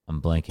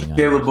 I'm blanking on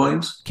Caleb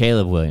Williams.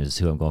 Caleb Williams is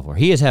who I'm going for.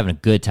 He is having a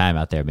good time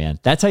out there, man.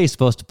 That's how you're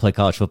supposed to play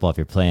college football if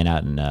you're playing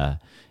out in the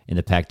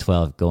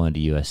Pac-12, going to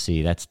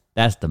USC.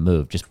 That's the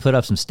move. Just put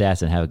up some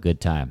stats and have a good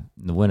time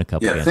and win a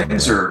couple. Yeah,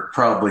 things are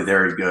probably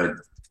very good.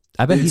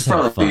 I bet he's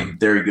probably fun.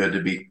 Very good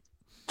to be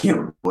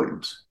Caleb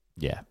Williams.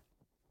 Yeah.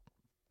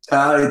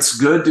 It's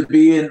good to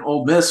be an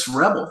Ole Miss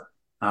Rebel.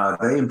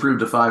 They improved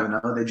to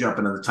 5-0. They jump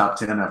into the top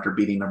 10 after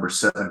beating number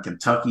 7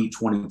 Kentucky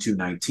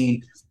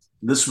 22-19.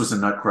 This was a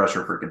nut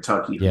crusher for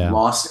Kentucky, who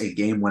lost a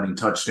game-winning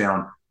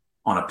touchdown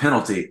on a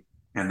penalty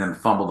and then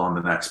fumbled on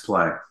the next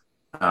play,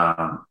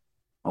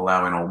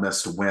 allowing Ole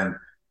Miss to win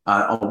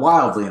a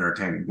wildly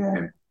entertaining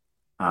game,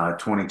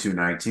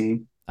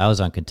 22-19. I was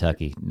on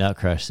Kentucky, Nut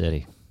Crush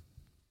City.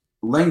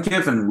 Lane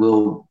Kiffin's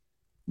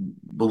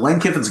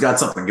got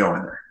something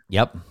going there.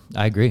 Yep,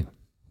 I agree.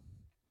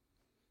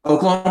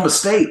 Oklahoma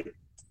State,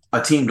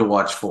 a team to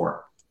watch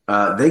for.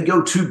 They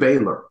go to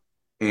Baylor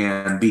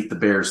and beat the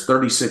Bears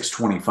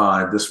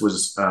 36-25. This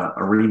was a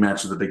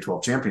rematch of the Big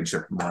 12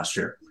 championship from last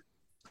year.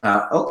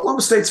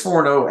 Oklahoma State's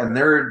 4-0,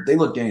 and they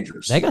look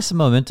dangerous. They got some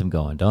momentum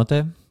going, don't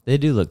they? They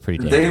do look pretty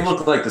dangerous. They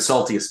look like the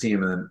saltiest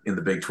team in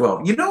the Big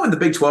 12. In the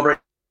Big 12 right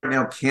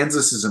now,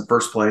 Kansas is in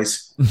first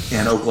place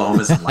and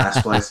Oklahoma is in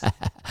last place.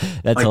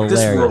 That's hilarious.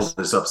 This world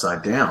is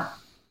upside down.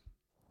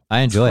 I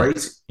enjoy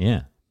it.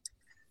 Yeah.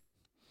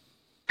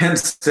 Penn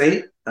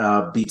State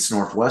beats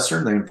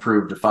Northwestern. They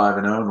improved to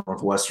 5-0.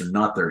 Northwestern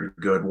not very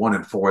good,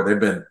 1-4. They've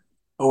been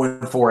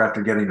 0-4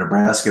 after getting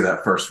Nebraska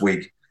that first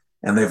week,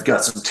 and they've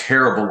got some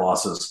terrible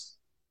losses.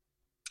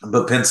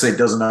 But Penn State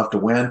does enough to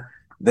win.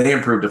 They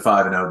improved to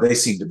 5-0. They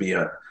seem to be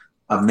a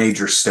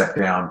major step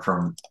down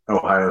from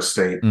Ohio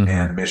State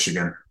and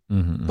Michigan.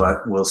 Mm-hmm.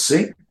 But we'll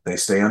see. They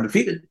stay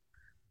undefeated.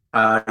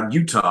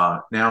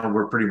 Utah, now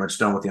we're pretty much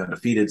done with the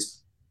undefeateds.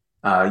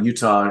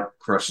 Utah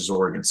crushes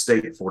Oregon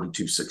State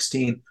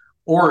 42-16.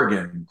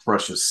 Oregon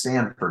crushes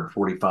Stanford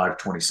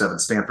 45-27.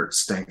 Stanford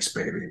stinks,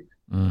 baby.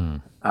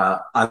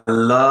 I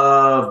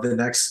love the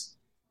next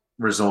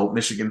result.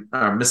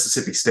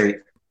 Mississippi State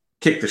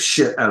kicked the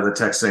shit out of the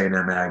Texas A&M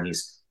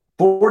Aggies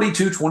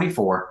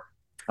 42-24.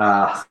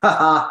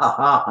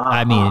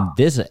 I mean,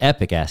 this is an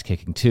epic ass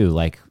kicking too.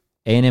 Like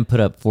A&M put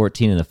up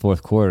 14 in the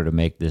fourth quarter to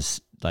make this.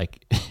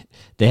 Like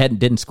they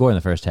didn't score in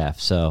the first half.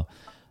 So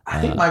I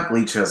think Mike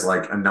Leach has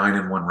like a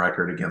 9-1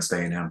 record against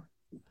A&M.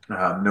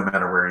 No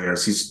matter where he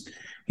is,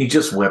 he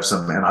just whips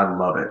them, and I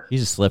love it.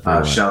 He's a slippery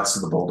one. Shouts to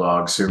the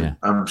Bulldogs, who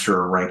I'm sure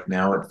are ranked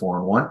now at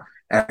 4-1.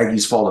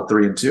 Aggies fall to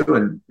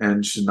 3-2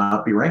 and should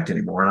not be ranked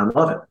anymore, and I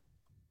love it.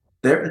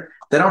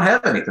 They don't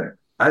have anything.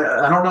 I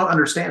don't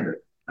understand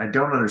it. I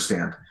don't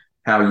understand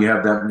how you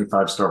have that many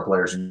 5-star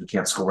players and you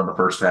can't score in the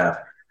first half.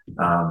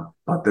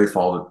 But they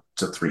fall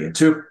to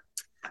 3-2.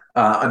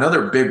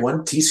 Another big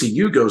one,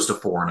 TCU goes to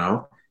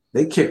 4-0.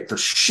 They kicked the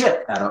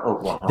shit out of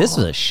Oklahoma. This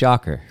was a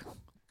shocker.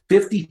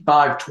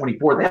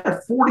 55-24. They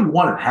had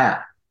 41 at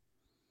half.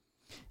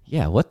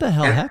 Yeah, what the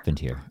hell happened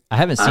here? I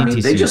haven't seen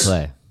TCU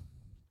play.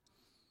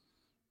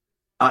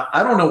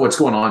 I don't know what's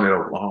going on at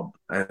Oklahoma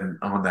and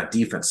on that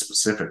defense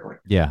specifically.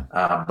 Yeah.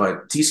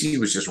 But TCU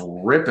was just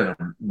ripping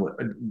them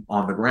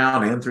on the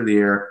ground and through the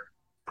air.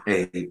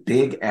 A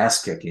big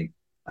ass kicking.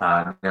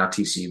 Now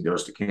TCU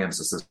goes to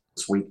Kansas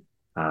this week,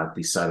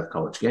 the side of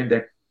College Game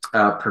Day.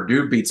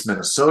 Purdue beats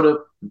Minnesota.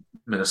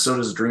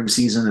 Minnesota's dream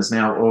season is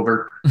now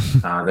over.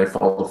 They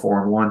fall to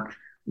 4-1.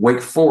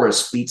 Wake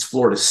Forest beats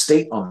Florida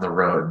State on the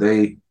road.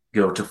 They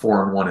go to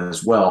 4-1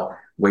 as well.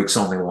 Wake's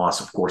only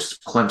loss, of course,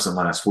 to Clemson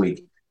last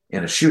week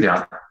in a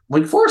shootout.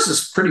 Wake Forest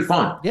is pretty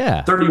fun.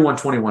 Yeah.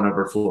 31-21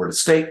 over Florida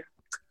State.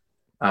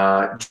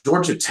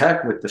 Georgia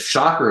Tech with the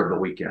shocker of the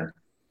weekend.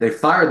 They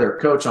fire their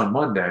coach on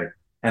Monday,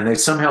 and they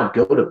somehow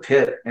go to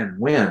Pitt and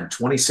win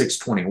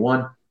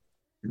 26-21,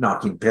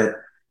 knocking Pitt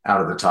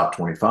out of the top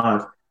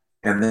 25.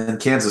 And then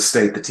Kansas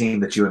State, the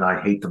team that you and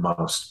I hate the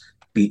most,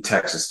 beat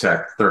Texas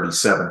Tech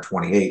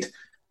 37-28.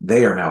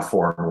 They are now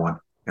 4-1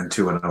 and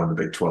 2-0 in the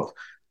Big 12.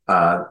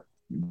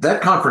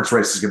 That conference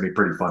race is going to be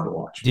pretty fun to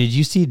watch. Did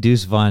you see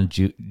Deuce Vaughn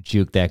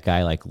juke that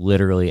guy like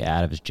literally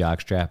out of his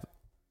jockstrap?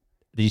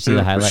 Did you see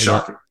the highlight?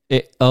 Shocking.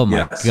 Oh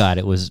my God,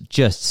 it was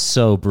just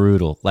so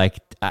brutal. Like,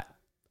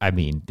 I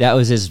mean, that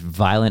was as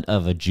violent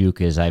of a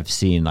juke as I've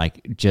seen.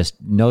 Like,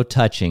 just no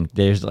touching.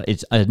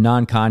 It's a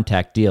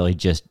non-contact deal. He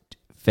just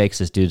fakes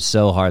this dude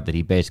so hard that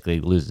he basically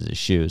loses his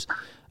shoes.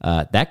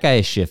 That guy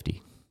is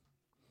shifty.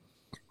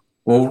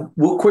 Well,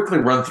 we'll quickly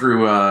run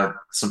through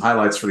some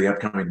highlights for the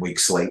upcoming week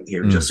slate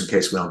here, just in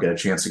case we don't get a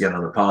chance to get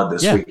another pod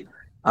this week.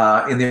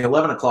 In the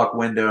 11 o'clock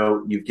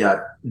window, you've got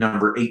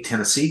number 8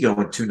 Tennessee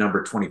going to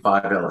number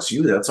 25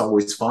 LSU. That's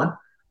always fun.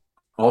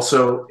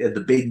 Also, the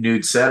big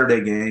nude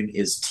Saturday game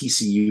is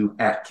TCU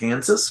at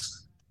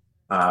Kansas,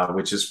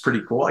 which is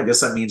pretty cool. I guess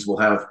that means we'll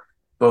have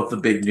both the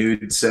big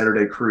nude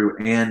Saturday crew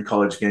and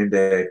College Game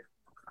Day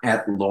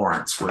at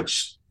Lawrence,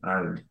 which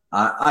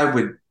I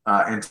would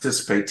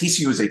anticipate.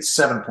 TCU is a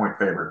 7-point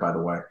favorite, by the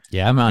way.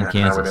 Yeah, I'm on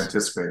Kansas. I would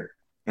anticipate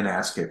an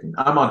ass kicking.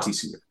 I'm on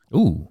TCU.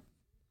 Ooh.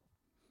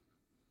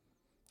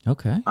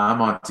 Okay.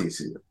 I'm on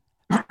TCU.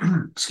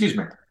 Excuse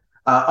me.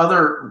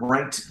 Other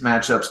ranked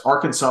matchups,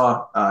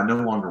 Arkansas no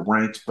longer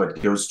ranked,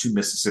 but goes to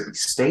Mississippi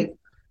State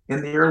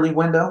in the early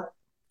window.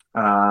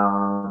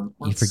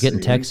 You're forgetting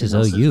Texas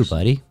OU,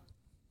 buddy.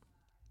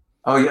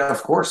 Oh, yeah,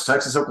 of course.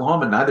 Texas,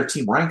 Oklahoma, neither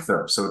team ranked,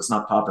 though, so it's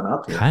not popping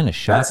up here. Kind of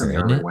shocker, That's in the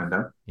early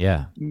window.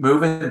 Yeah.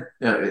 Moving,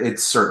 it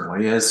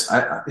certainly is.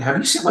 Have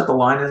you seen what the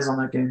line is on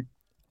that game?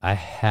 I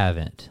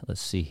haven't.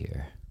 Let's see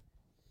here.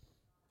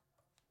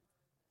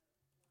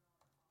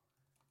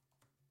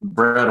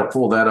 Brad will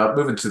pull that up.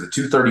 Moving to the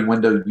 2:30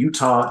 window,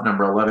 Utah,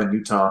 number 11,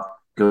 Utah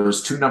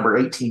goes to number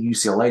 18,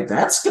 UCLA.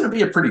 That's going to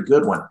be a pretty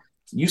good one.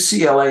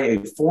 UCLA, a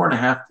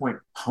 4.5-point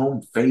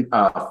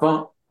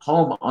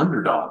home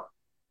underdog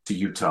to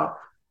Utah,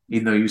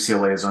 even though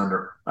UCLA is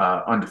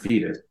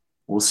undefeated.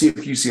 We'll see if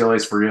UCLA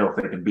is for real, if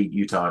they can beat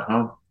Utah at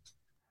home.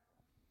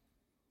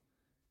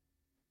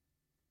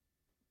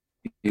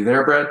 You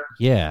there, Brad?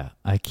 Yeah,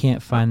 I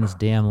can't find this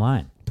damn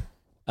line.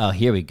 Oh,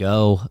 here we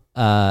go.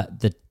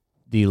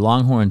 The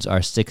Longhorns are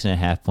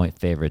 6.5-point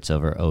favorites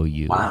over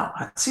OU. Wow,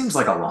 that seems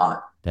like a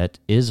lot. That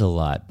is a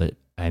lot, but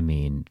I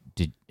mean,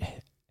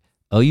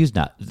 OU's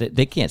not.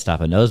 They can't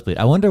stop a nosebleed.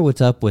 I wonder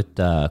what's up with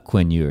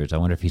Quinn Ewers. I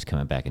wonder if he's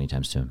coming back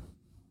anytime soon.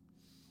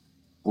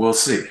 We'll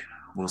see.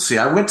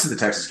 I went to the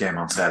Texas game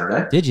on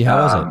Saturday. Did you?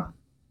 How was it?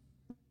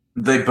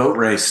 They boat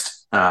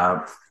raced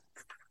the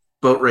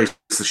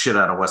shit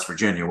out of West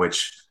Virginia,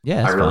 which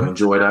I really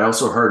enjoyed. I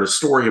also heard a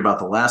story about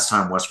the last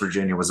time West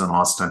Virginia was in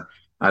Austin.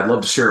 I'd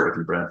love to share it with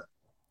you, Brad.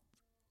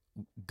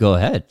 Go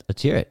ahead.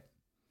 Let's hear it.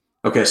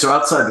 Okay, so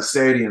outside the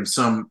stadium,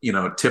 some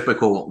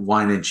typical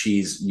wine and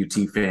cheese UT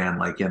fan,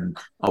 like in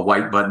a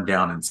white button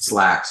down and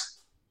slacks,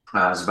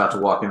 is about to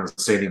walk into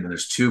the stadium, and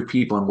there's two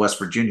people in West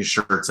Virginia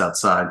shirts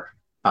outside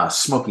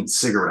smoking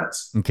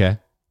cigarettes. Okay.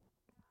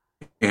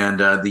 And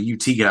the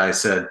UT guy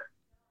said,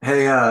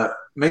 "Hey,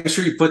 make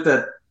sure you put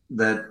that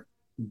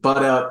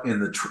butt out in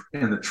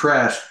the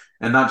trash,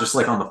 and not just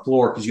like on the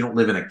floor, because you don't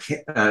live in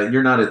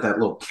you're not at that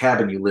little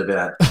cabin you live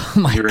at. Oh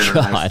my You're in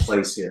God. a nice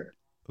place here."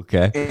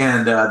 Okay.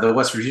 And the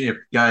West Virginia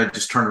guy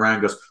just turned around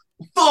and goes,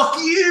 "Fuck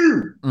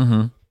you!"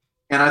 Mm-hmm.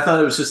 And I thought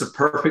it was just a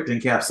perfect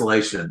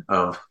encapsulation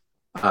of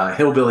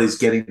hillbillies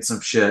getting some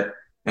shit,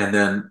 and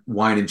then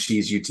wine and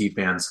cheese UT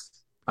fans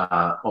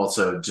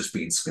also just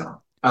being scum.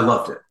 I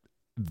loved it.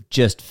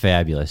 Just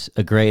fabulous.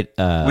 A great.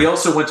 We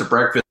also went to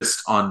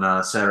breakfast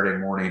on Saturday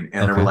morning,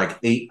 and there were like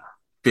 8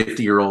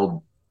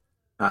 50-year-old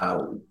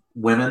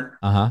women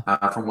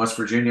from West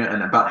Virginia,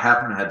 and about half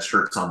of them had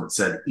shirts on that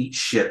said "Eat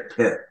shit,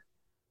 Pitt."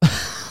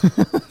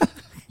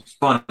 It's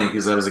funny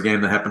because that was a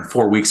game that happened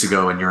 4 weeks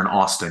ago, and you're in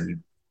Austin, you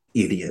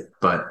idiot.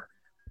 But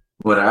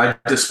I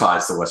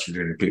despise the West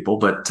Virginia people,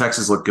 but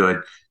Texas looked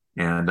good,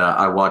 and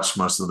I watched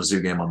most of the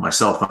Mizzou game on my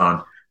cell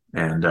phone,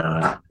 and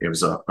it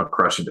was a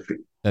crushing defeat.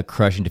 A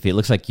crushing defeat. It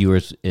looks like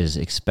Ewers is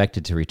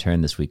expected to return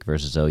this week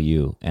versus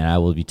OU, and I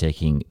will be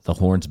taking the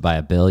Horns by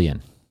a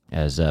billion,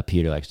 as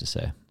Peter likes to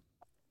say.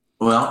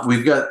 Well,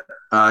 we've got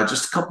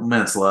just a couple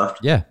minutes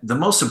left. Yeah. The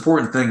most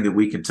important thing that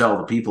we can tell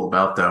the people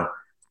about, though,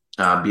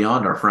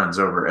 beyond our friends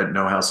over at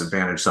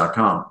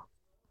nohouseadvantage.com,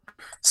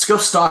 let's go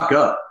stock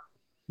up,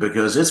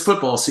 because it's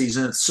football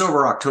season. It's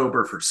sober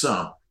October for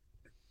some,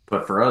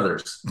 but for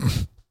others,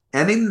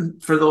 and even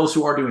for those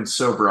who are doing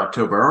sober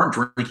October, aren't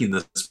drinking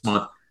this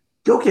month,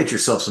 go get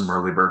yourself some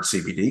Early Bird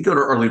CBD. Go to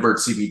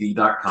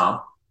earlybirdcbd.com.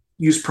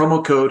 Use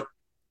promo code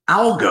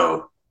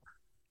ALGO,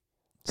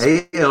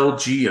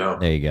 ALGO.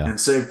 There you go.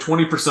 And save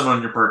 20%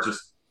 on your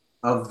purchase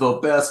of the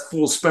best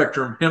full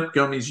spectrum hemp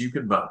gummies you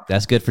can buy.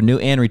 That's good for new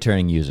and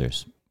returning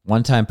users.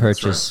 One-time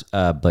purchase,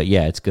 right. But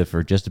yeah, it's good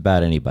for just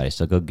about anybody.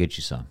 So go get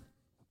you some.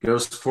 Go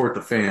support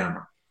the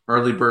fam.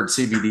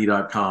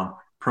 Earlybirdcbd.com.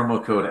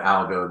 Promo code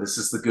ALGO. This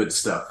is the good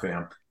stuff,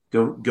 fam.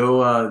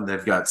 Go.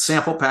 They've got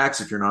sample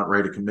packs if you're not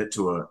ready to commit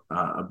to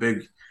a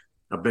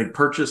big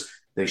purchase.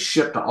 They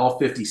ship to all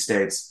 50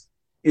 states.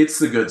 It's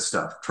the good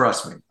stuff.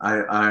 Trust me.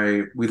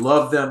 We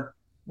love them.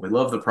 We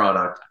love the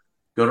product.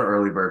 Go to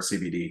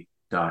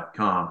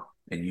earlybirdcbd.com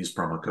and use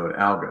promo code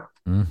ALGO.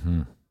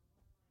 Mm-hmm.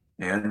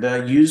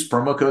 And use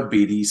promo code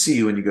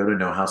BDC when you go to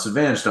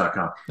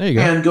nohouseadvantage.com. There you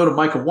go. And go to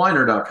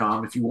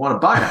michaelweiner.com if you want to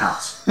buy a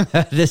house.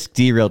 This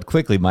derailed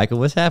quickly, Michael.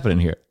 What's happening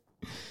here?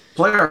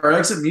 Play our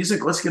exit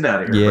music. Let's get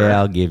out of here. Yeah, Brad.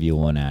 I'll give you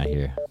one out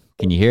here.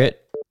 Can you hear it?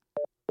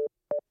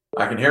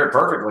 I can hear it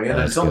perfectly. And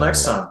Let's until go.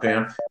 next time,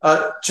 Pam,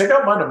 check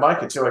out mine and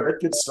Micah, too. I got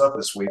good stuff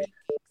this week.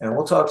 And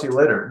we'll talk to you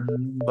later.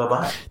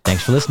 Bye-bye.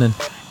 Thanks for listening.